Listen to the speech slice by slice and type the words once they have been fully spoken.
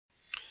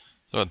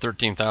So at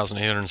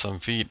 13,800 and some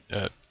feet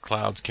at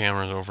clouds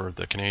cameras over at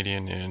the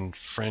Canadian and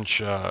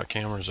French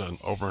cameras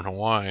over in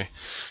Hawaii,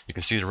 you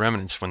can see the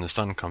remnants when the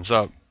sun comes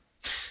up.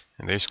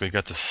 And basically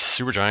got the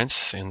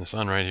supergiants and the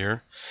sun right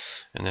here.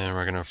 And then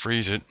we're going to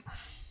freeze it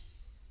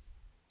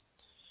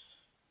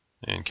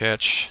and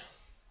catch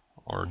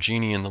our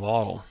genie in the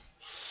bottle.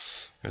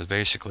 Because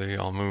basically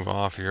I'll move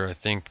off here, I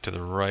think, to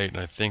the right, and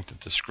I think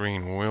that the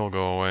screen will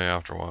go away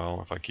after a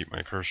while if I keep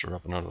my cursor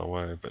up and out of the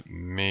way, but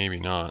maybe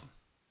not.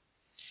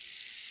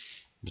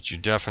 But you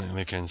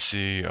definitely can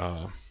see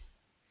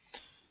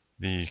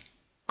the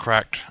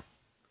cracked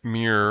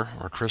mirror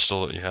or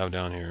crystal that you have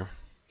down here.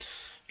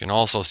 You can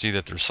also see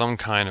that there's some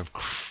kind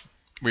of,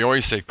 we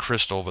always say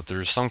crystal, but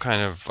there's some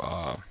kind of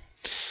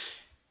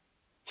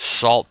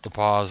salt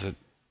deposit,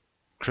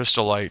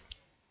 crystallite,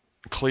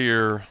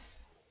 clear,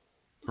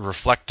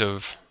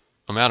 reflective.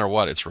 No matter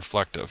what, it's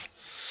reflective.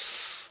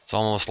 It's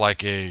almost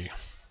like a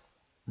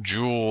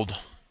jeweled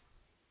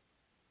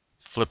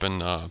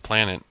flippin'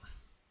 planet.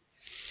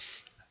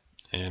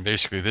 And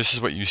basically this is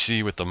what you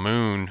see with the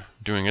moon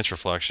doing its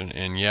reflection.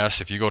 And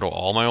yes, if you go to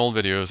all my old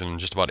videos and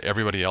just about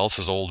everybody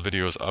else's old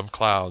videos of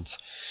clouds,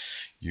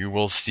 you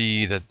will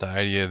see that the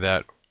idea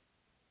that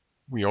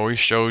we always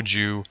showed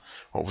you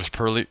what was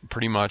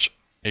pretty much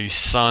a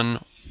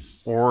sun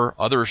or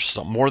other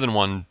more than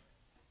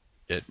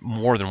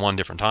one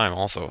different time,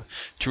 also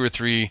 2 or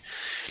 3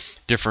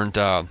 different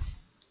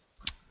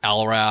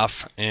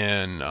Alraf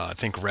and I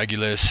think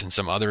Regulus and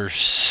some other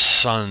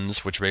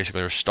suns, which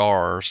basically are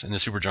stars, and the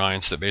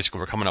supergiants that basically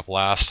were coming up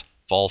last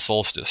fall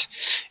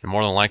solstice. And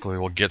more than likely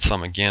we'll get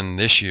some again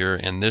this year,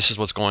 and this is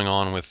what's going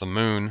on with the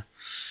moon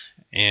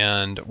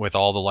and with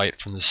all the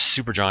light from the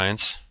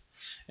supergiants.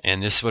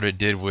 And this is what it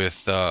did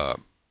with I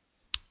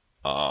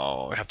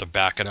have to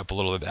back it up a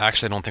little bit.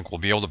 Actually, I don't think we'll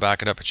be able to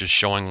back it up. It's just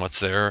showing what's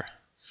there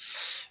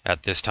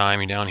at this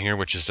timing down here,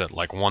 which is at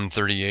like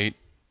 1:38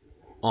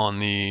 on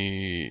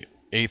the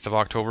 8th of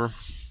October.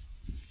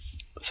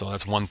 So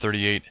that's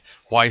 1:38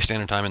 Hawaii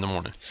Standard Time in the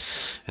morning.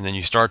 And then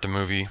you start the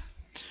movie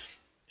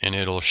and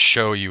it'll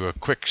show you a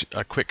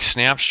quick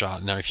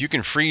snapshot. Now if you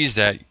can freeze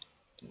that,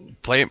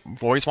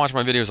 always watch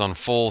my videos on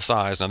full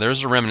size. Now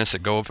there's the remnants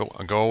that go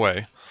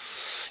away.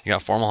 You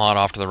got Formalhaut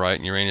off to the right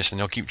and Uranus, and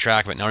they'll keep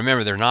track of it. Now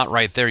remember, they're not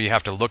right there. You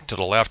have to look to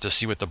the left to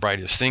see what the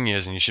brightest thing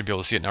is, and you should be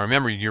able to see it. Now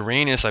remember,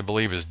 Uranus, I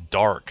believe, is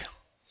dark.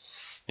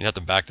 You'd have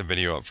to back the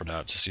video up for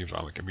that to see if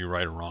I could be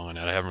right or wrong on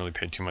that. I haven't really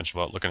paid too much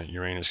about looking at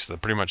Uranus because I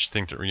pretty much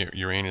think that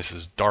Uranus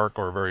is dark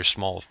or very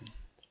small.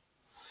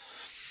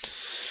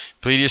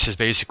 Pleiades is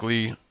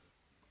basically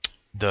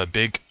the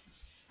big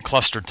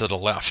cluster to the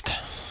left.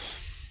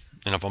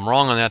 And if I'm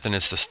wrong on that, then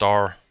it's the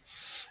star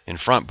in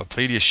front, but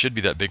Pleiades should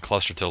be that big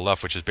cluster to the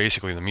left, which is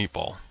basically the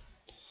meatball.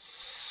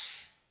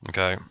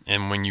 Okay,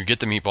 and when you get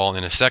the meatball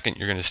in a second,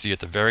 you're going to see at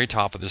the very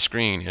top of the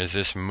screen as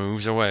this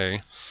moves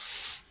away,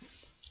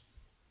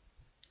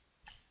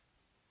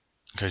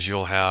 because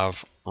you'll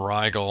have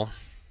Rigel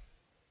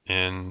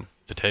and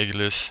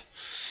Ptegus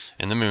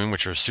and the moon,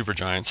 which are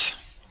supergiants,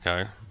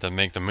 okay, that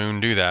make the moon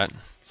do that.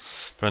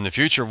 But in the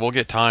future, we'll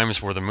get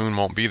times where the moon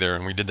won't be there,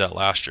 and we did that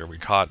last year. We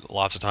caught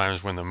lots of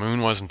times when the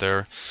moon wasn't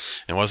there,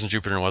 and it wasn't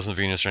Jupiter, and it wasn't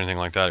Venus or anything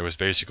like that. It was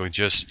basically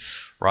just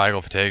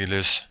Rigel,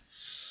 Ptegus,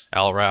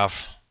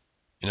 Alraf,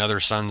 and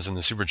other suns in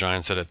the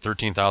supergiants that at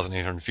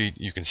 13,800 feet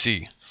you can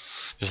see,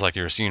 just like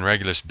you're seeing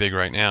Regulus big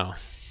right now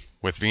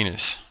with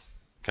Venus.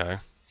 Okay,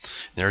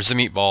 there's the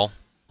meatball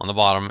on the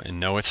bottom, and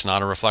no, it's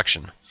not a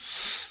reflection.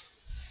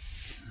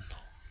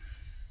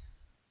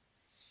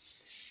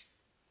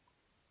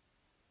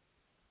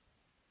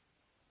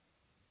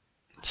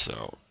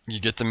 So you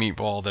get the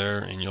meatball there,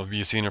 and you'll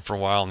be seeing it for a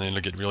while, and then it'll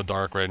get real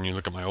dark red, and you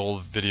look at my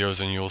old videos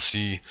and you'll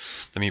see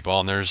the meatball,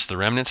 and there's the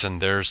remnants, and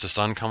there's the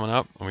sun coming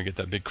up, and we get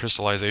that big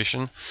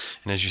crystallization.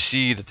 And as you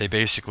see that they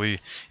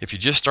basically, if you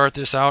just start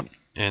this out,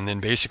 and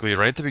then basically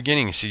right at the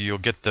beginning, see, you'll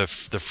get the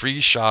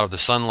freeze shot of the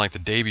sun like the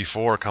day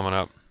before coming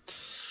up.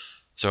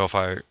 So if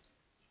I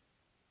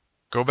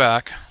go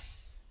back,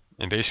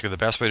 and basically the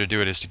best way to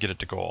do it is to get it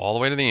to go all the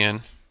way to the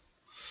end.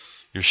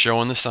 You're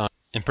showing the sun.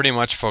 And pretty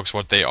much, folks,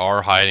 what they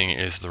are hiding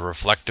is the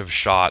reflective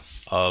shot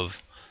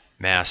of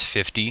mass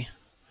 50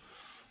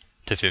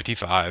 to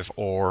 55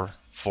 or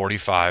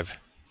 45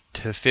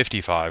 to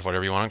 55,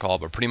 whatever you want to call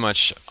it. But pretty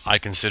much, I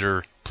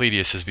consider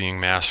Pleiades as being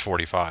mass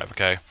 45,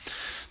 okay?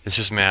 This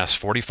is mass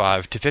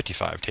 45 to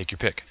 55. Take your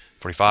pick.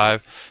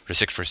 45,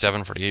 46,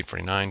 47, 48,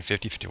 49,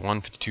 50,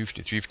 51, 52,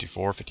 53,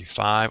 54,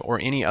 55, or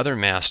any other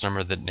mass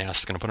number that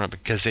NASA's going to put on it,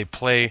 because they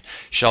play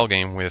shell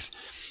game with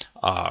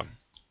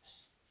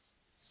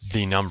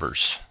the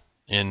numbers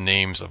in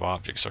names of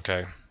objects,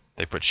 okay?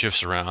 They put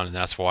shifts around, and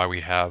that's why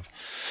we have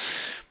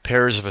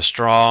pairs of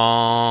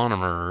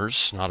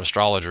astronomers, not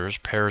astrologers,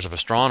 pairs of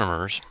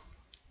astronomers.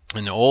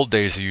 In the old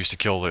days, they used to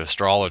kill the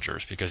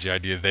astrologers because the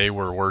idea they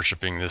were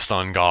worshiping the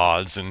sun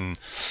gods and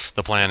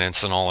the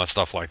planets and all that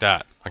stuff like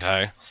that,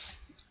 okay?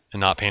 And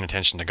not paying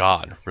attention to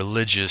God.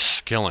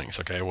 Religious killings,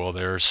 okay? Well,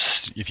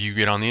 if you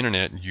get on the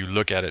internet and you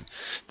look at it,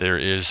 there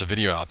is a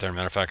video out there.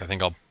 Matter of fact, I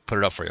think I'll put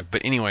it up for you.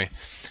 But anyway,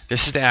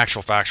 this is the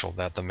actual factual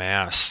that the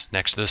mass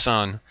next to the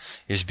sun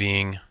is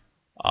being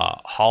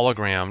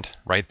hologrammed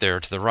right there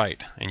to the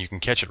right, and you can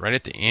catch it right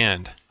at the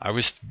end.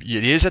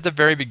 It is at the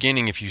very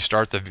beginning if you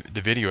start the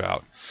video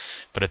out,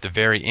 but at the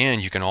very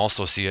end you can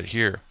also see it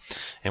here.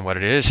 And what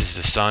it is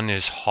the sun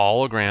is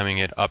hologramming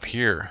it up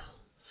here.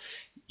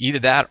 Either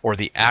that or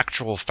the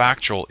actual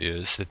factual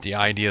is that the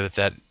idea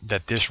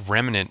that this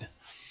remnant,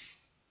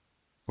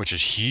 which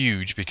is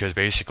huge because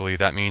basically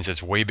that means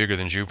it's way bigger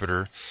than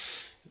Jupiter,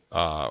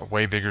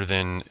 way bigger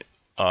than,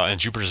 and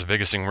Jupiter's the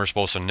biggest thing we're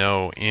supposed to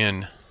know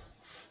in.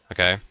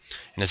 Okay,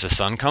 and as the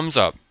sun comes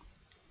up,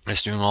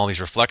 it's doing all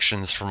these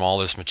reflections from all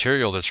this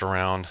material that's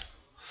around,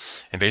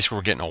 and basically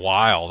we're getting a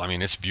wild. I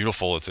mean, it's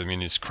beautiful.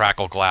 It's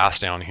crackle glass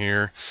down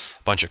here,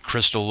 a bunch of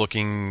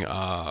crystal-looking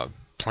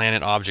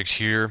planet objects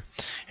here,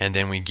 and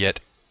then we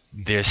get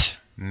this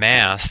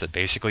mass that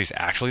basically is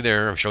actually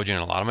there. I've showed you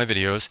in a lot of my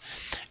videos,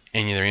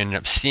 and you end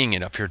up seeing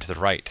it up here to the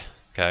right.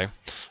 Okay,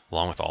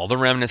 along with all the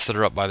remnants that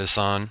are up by the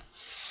sun.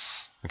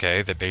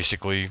 Okay, that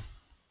basically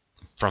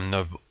from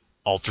the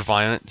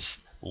ultraviolet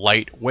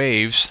light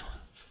waves,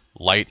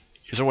 light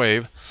is a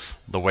wave,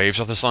 the waves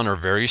of the sun are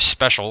very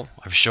special.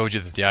 I've showed you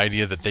that the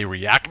idea that they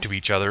react to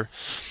each other,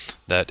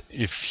 that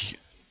if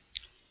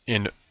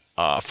in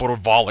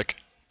photobolic,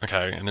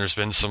 okay, and there's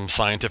been some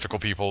scientific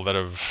people that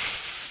have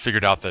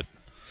figured out that,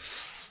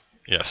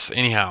 yes,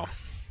 anyhow,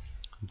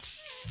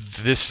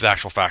 this is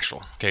actual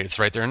factual. Okay, it's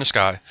right there in the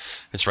sky,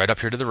 it's right up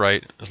here to the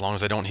right. As long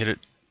as I don't hit it,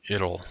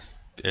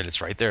 it's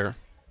right there.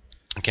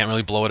 I can't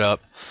really blow it up.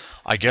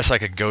 I guess I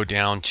could go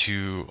down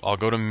to, I'll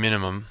go to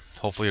minimum,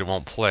 hopefully it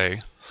won't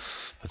play,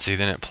 but see,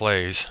 then it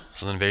plays,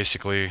 so then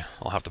basically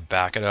I'll have to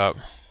back it up,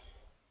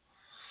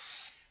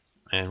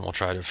 and we'll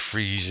try to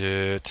freeze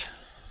it,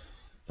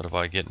 but if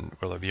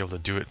will I be able to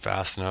do it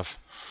fast enough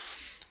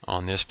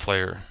on this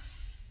player?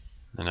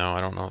 No,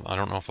 I don't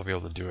know if I'll be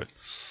able to do it.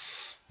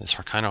 It's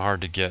kind of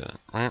hard to get,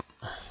 right?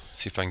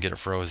 See if I can get it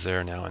froze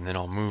there now, and then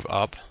I'll move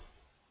up,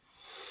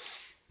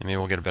 and maybe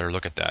we'll get a better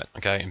look at that.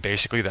 Okay, and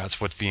basically that's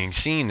what's being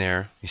seen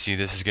there. You see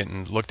this is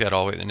getting looked at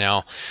all the way.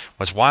 Now,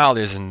 what's wild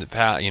is in the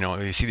past,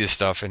 you see this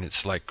stuff and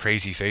it's like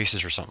crazy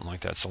faces or something like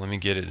that. So let me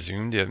get it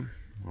zoomed in.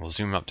 We'll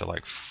zoom up to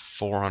like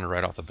 400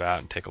 right off the bat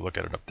and take a look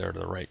at it up there to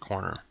the right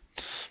corner.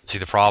 See,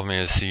 the problem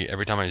is,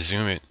 every time I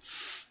zoom it,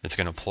 it's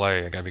going to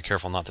play. I got to be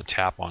careful not to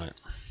tap on it.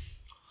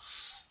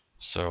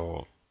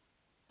 So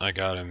I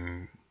got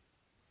him.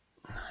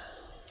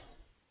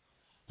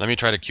 Let me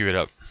try to cue it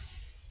up.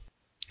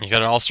 You got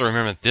to also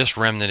remember that this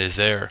remnant is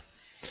there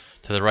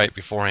to the right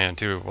beforehand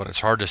too. But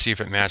it's hard to see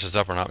if it matches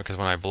up or not, because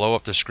when I blow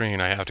up the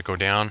screen, I have to go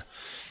down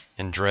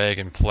and drag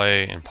and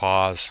play and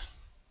pause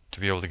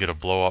to be able to get a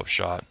blow up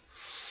shot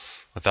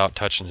without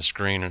touching the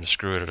screen and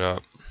screwing it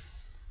up.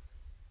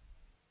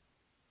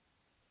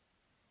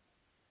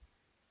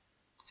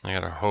 I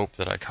gotta hope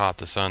that I caught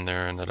the sun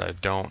there and that I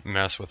don't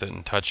mess with it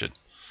and touch it,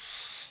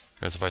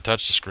 because if I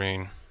touch the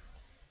screen,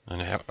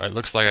 and it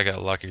looks like I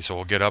got lucky, so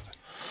we'll get up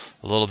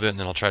a little bit and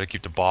then I'll try to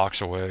keep the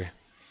box away.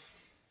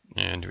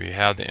 And we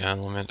have the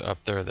element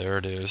up there. There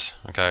it is.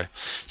 Okay,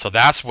 so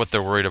that's what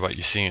they're worried about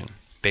you seeing.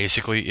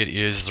 Basically, it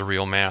is the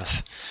real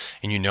mass,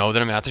 and you know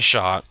that I'm at the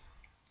shot.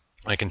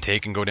 I can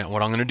take and go down.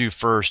 What I'm going to do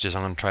first is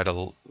I'm going to try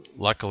to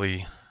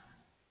luckily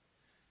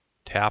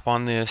tap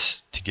on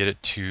this to get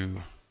it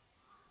to,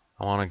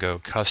 I want to go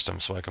custom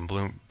so I can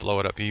blow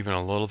it up even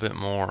a little bit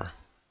more.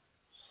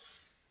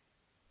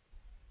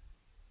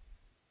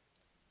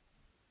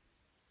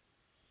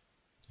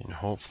 And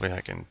hopefully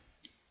I can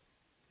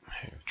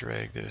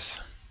drag this.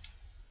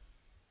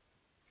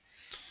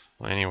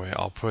 Well, anyway,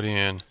 I'll put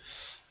in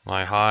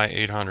my high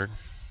 800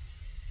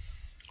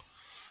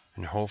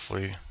 and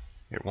hopefully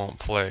it won't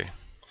play.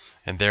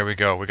 And there we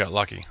go. We got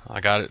lucky.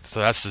 I got it. So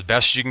that's the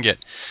best you can get.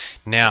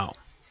 Now,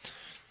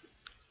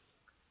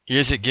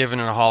 is it given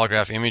a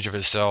holograph image of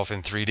itself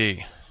in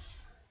 3D?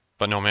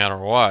 But no matter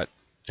what,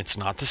 it's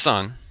not the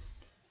sun,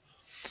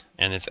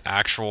 and it's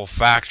actual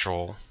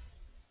factual,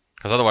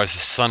 because otherwise the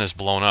sun is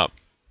blown up.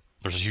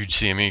 There's a huge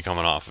CME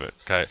coming off of it,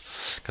 okay?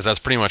 Because that's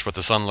pretty much what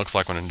the sun looks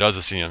like when it does a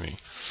CME.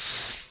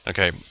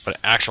 Okay, but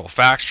actual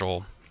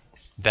factual,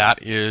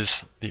 that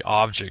is the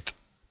object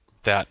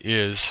that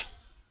is,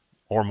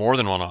 or more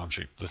than one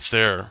object that's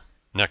there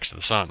next to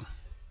the sun.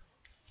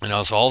 And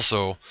it's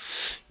also,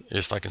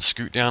 if I can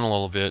scoot down a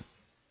little bit,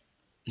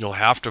 you'll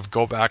have to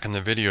go back in the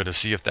video to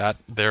see if that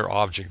their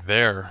object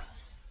there,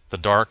 the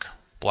dark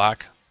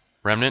black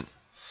remnant,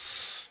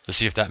 to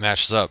see if that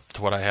matches up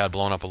to what I had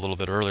blown up a little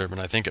bit earlier, but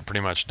I think it pretty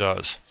much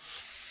does.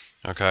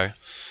 Okay,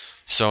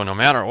 so no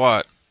matter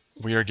what,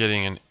 we are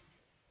getting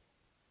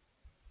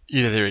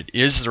either it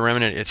is the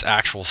remnant, its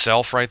actual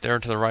self right there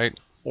to the right,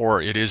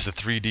 or it is the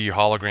 3D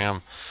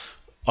hologram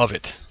of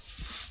it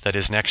that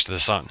is next to the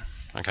sun.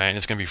 Okay, and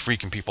it's going to be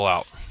freaking people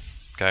out.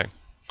 Okay,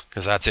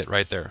 because that's it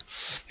right there.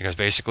 Because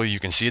basically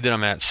you can see that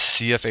I'm at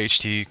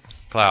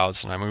CFHT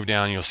clouds, and I move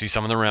down, you'll see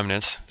some of the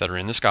remnants that are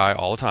in the sky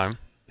all the time.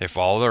 They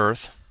follow the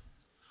Earth.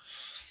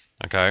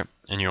 Okay,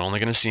 and you're only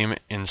going to see them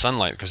in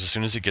sunlight, because as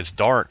soon as it gets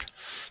dark,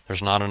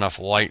 there's not enough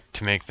light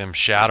to make them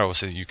shadow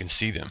so that you can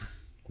see them.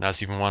 And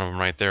that's even one of them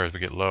right there as we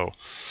get low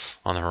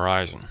on the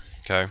horizon.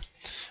 Okay,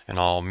 and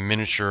I'll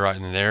miniature,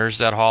 and there's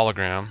that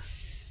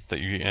hologram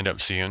that you end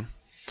up seeing.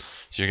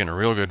 So you're getting a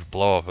real good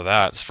blow up of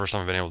that. It's the first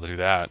time I've been able to do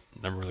that.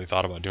 Never really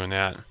thought about doing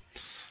that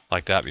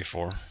like that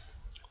before.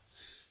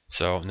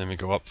 So, and then we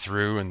go up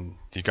through, and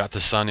you got the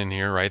sun in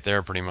here right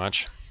there pretty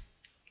much.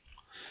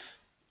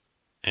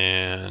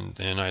 And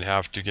then I'd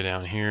have to get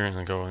down here and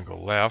then go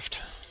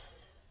left.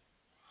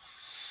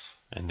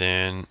 And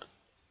then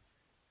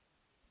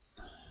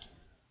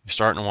you're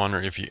starting to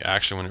wonder if you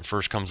actually, when it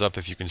first comes up,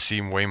 if you can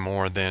see way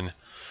more than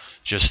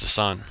just the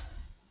sun.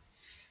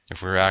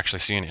 If we're actually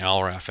seeing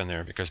Alraf in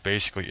there, because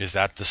basically, is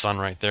that the sun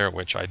right there?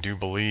 Which I do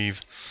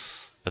believe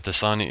that the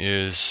sun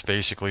is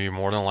basically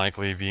more than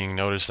likely being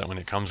noticed, that when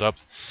it comes up,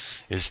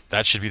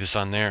 that should be the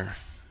sun there.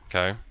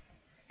 Okay,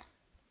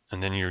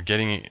 and then you're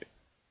getting,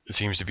 it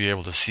seems to be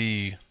able to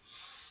see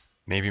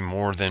maybe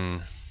more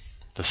than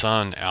the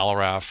sun,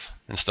 Alraf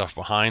and stuff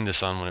behind the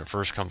sun when it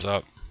first comes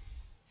up.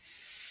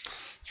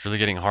 It's really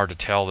getting hard to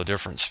tell the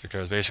difference,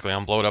 because basically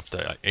I'm blowed up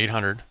to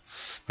 800,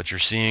 but you're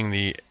seeing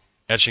the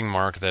etching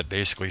mark that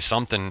basically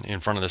something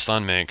in front of the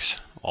sun makes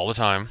all the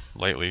time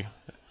lately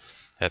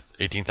at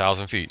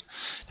 18,000 feet.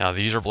 Now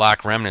these are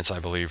black remnants, I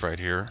believe, right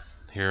here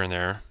and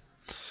there,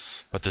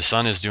 but the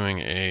sun is doing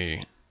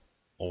a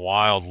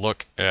wild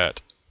look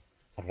at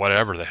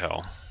whatever the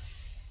hell,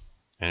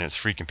 and it's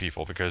freaking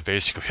people, because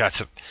basically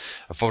that's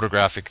a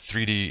photographic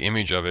 3D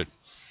image of it,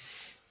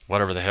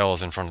 whatever the hell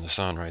is in front of the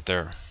sun right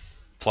there,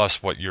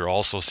 plus what you're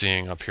also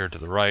seeing up here to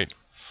the right,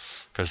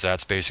 because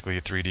that's basically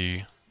a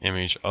 3D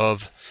image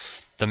of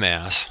the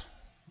mass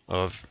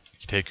of,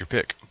 you take your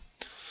pick,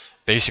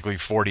 basically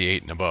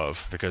 48 and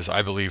above, because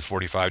I believe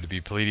 45 to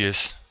be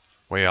Pleiades,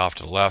 way off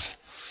to the left,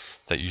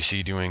 that you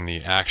see doing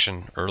the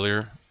action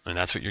earlier, and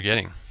that's what you're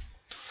getting.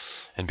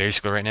 And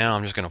basically right now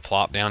I'm just going to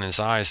plop down in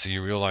size so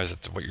you realize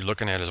that what you're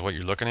looking at is what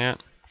you're looking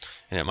at,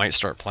 and it might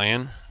start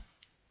playing,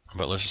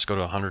 but let's just go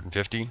to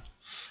 150,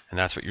 and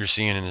that's what you're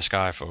seeing in the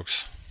sky,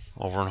 folks,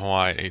 over in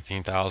Hawaii at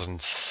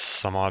 18,000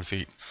 some odd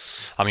feet.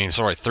 I mean,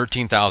 sorry,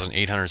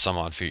 13,800 some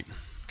odd feet.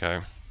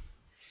 Okay,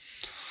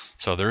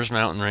 so there's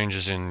mountain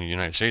ranges in the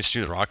United States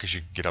too, the Rockies,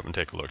 you can get up and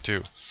take a look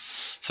too.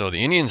 So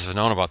the Indians have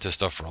known about this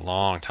stuff for a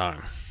long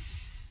time.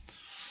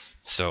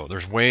 So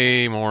there's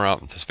way more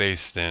out into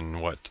space than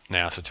what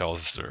NASA tells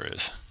us there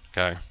is.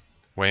 Okay,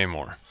 way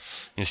more.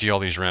 You see all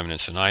these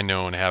remnants, and I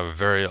know and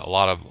have a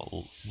lot of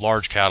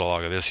large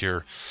catalog of this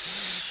here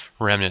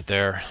remnant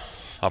there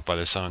up by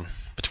the sun,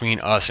 between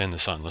us and the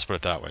sun, let's put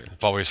it that way.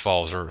 It always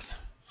follows Earth.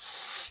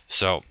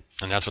 So,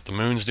 and that's what the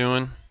moon's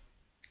doing.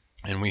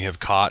 And we have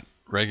caught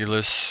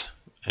Regulus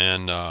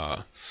and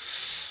other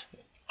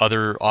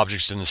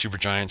objects in the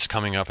supergiants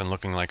coming up and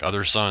looking like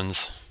other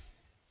suns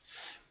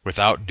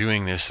without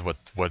doing this,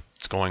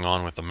 what's going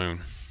on with the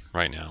moon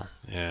right now.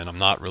 And I'm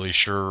not really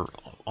sure,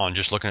 on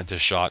just looking at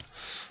this shot,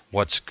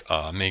 what's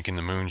making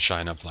the moon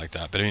shine up like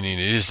that. But I mean,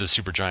 it is the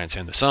supergiants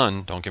and the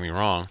sun, don't get me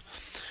wrong,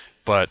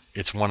 but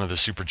it's one of the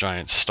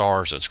supergiant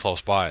stars that's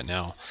close by it.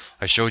 Now,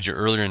 I showed you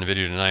earlier in the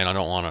video tonight, I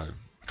don't want to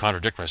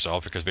contradict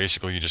myself, because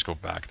basically you just go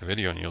back to the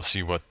video and you'll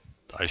see what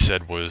I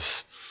said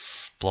was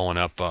blowing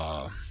up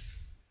the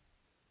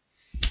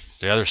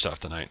other stuff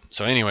tonight.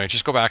 So anyway,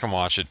 just go back and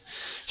watch it.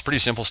 It's pretty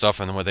simple stuff,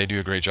 and then what they do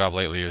a great job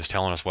lately is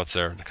telling us what's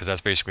there, because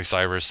that's basically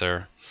Cyrus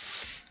there,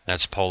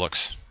 that's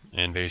Pollux,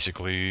 and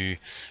basically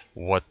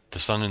what the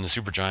sun and the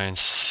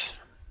supergiants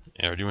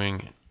are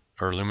doing,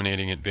 are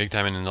illuminating it big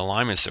time, and in the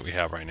alignments that we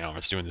have right now,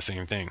 it's doing the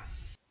same thing.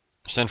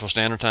 Central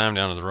Standard Time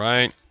down to the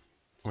right,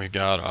 we've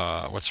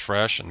got what's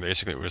fresh, and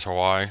basically it was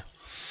Hawaii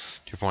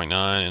 2.9,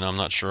 and I'm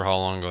not sure how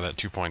long ago that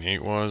 2.8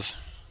 was,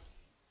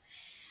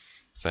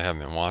 because I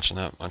haven't been watching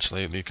that much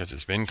lately, because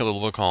it's been a little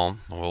bit calm,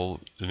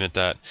 we'll admit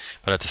that.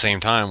 But at the same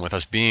time, with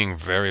us being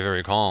very,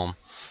 very calm,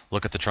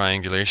 look at the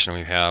triangulation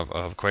we have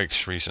of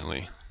quakes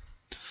recently.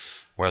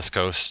 West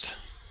Coast,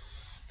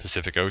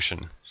 Pacific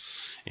Ocean,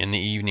 in the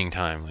evening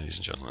time, ladies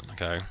and gentlemen,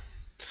 okay?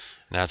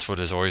 And that's what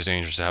is always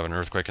dangerous, to have an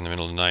earthquake in the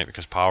middle of the night,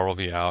 because power will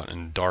be out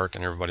and dark,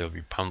 and everybody will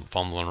be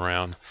fumbling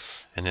around,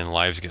 and then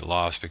lives get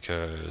lost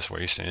because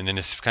wasted. And then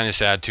it's kind of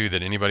sad too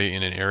that anybody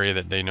in an area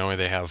that they know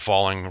they have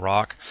falling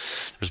rock,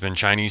 there's been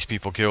Chinese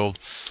people killed,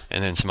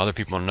 and then some other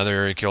people in another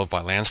area killed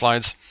by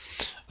landslides.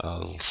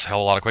 There's a hell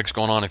of a lot of quakes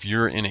going on. If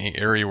you're in an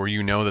area where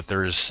you know that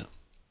there's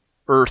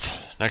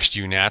earth next to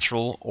you,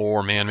 natural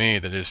or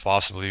man-made, that is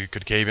possibly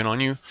could cave in on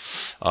you,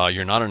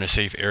 you're not in a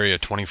safe area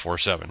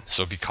 24/7.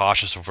 So be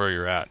cautious of where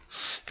you're at,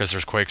 because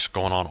there's quakes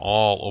going on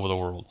all over the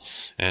world.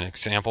 An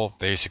example,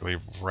 basically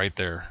right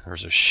there,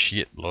 there's a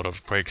shitload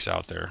of quakes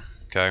out there.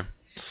 Okay,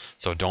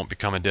 so don't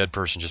become a dead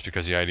person just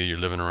because the idea you're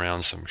living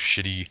around some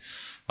shitty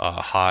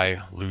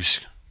high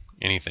loose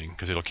anything,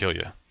 because it'll kill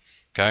you.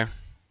 Okay,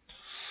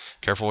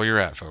 careful where you're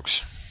at,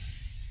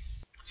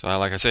 folks. So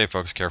like I say,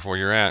 folks, careful where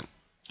you're at,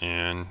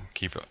 and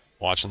keep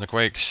watching the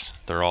quakes.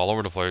 They're all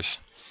over the place.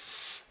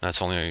 That's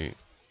only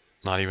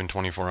not even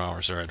 24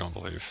 hours there, I don't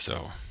believe.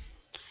 So